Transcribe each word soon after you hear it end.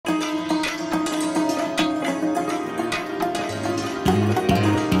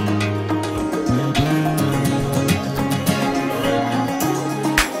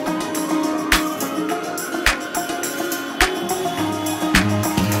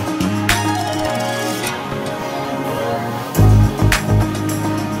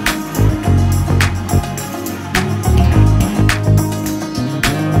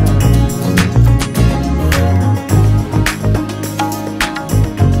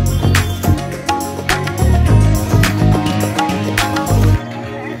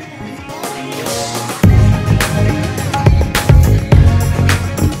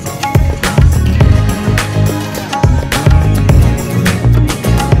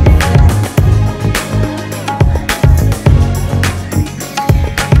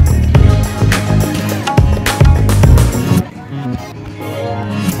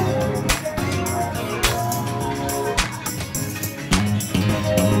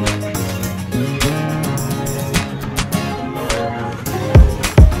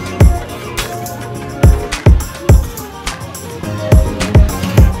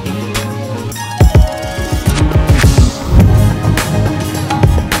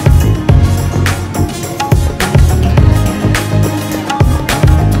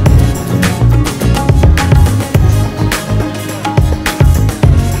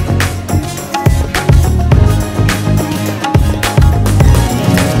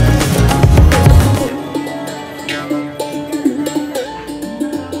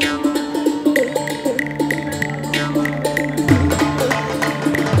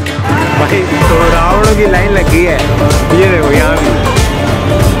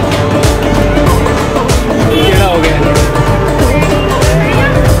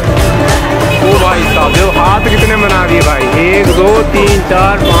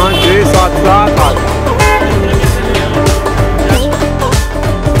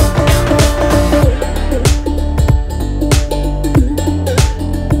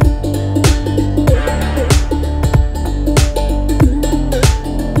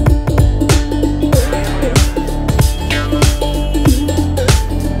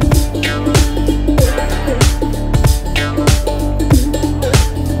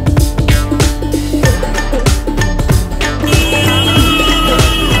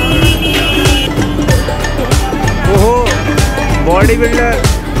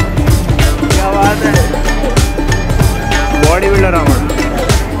रावण, क्या बात है। बॉडी बिल्डर रावण,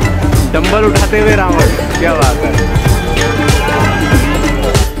 डंबल उठाते हुए रावण, क्या बात है।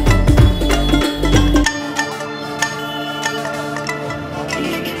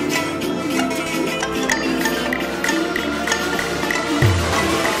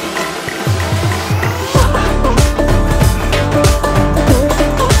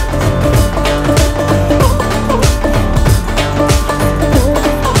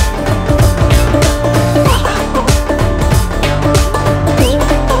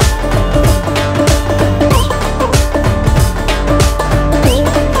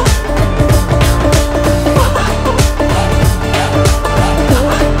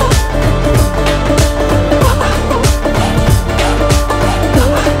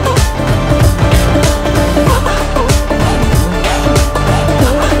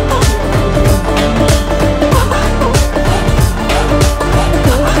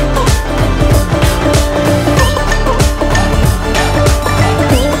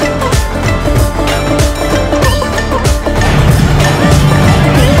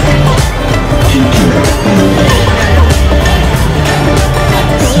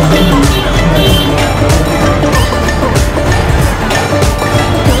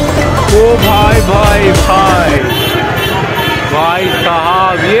 भाई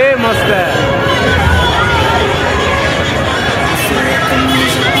साहब ये मस्त है।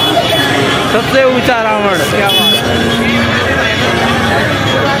 सबसे ऊंचा रावण, क्या बात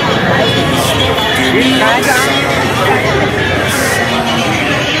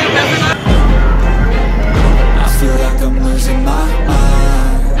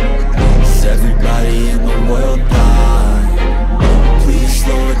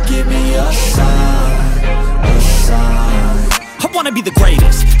wanna be the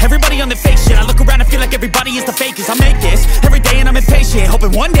greatest. Everybody on the fake shit. I look around and feel like everybody is the fakest. I make this every day and I'm impatient,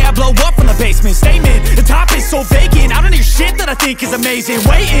 hoping one day I blow up from the basement. Statement, the top is so vacant. I don't hear shit that I think is amazing.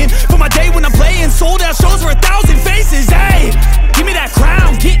 Waiting for my day when I'm playing sold out shows for 1,000 faces. Hey, give me that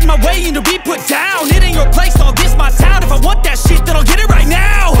crown, get in my way and to be put down. It ain't your place, all this my town. If I want that shit, then I'll get it right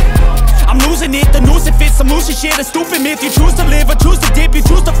now. I'm losing it, the noose it fits. I'm losing shit, a stupid myth. You choose to live or choose to dip. You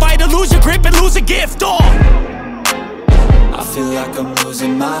choose to fight or lose your grip and lose a gift. I feel like I'm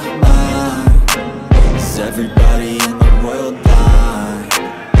losing my mind. Is everybody in the world blind?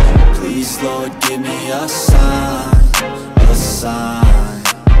 Please, Lord, give me a sign, a sign.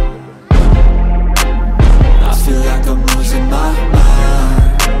 I feel like I'm losing my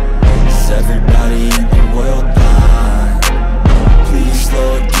mind. Is everybody in the world blind? Please,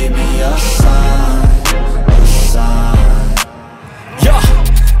 Lord, give me a sign, a sign. Yeah.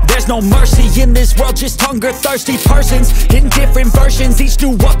 There's no mercy in this world, just hunger-thirsty persons in different versions. Each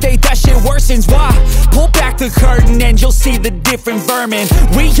new update, that shit worsens. Why? Pull back the curtain and you'll see the different vermin.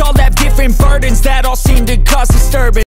 We all have different burdens that all seem to cause disturbance.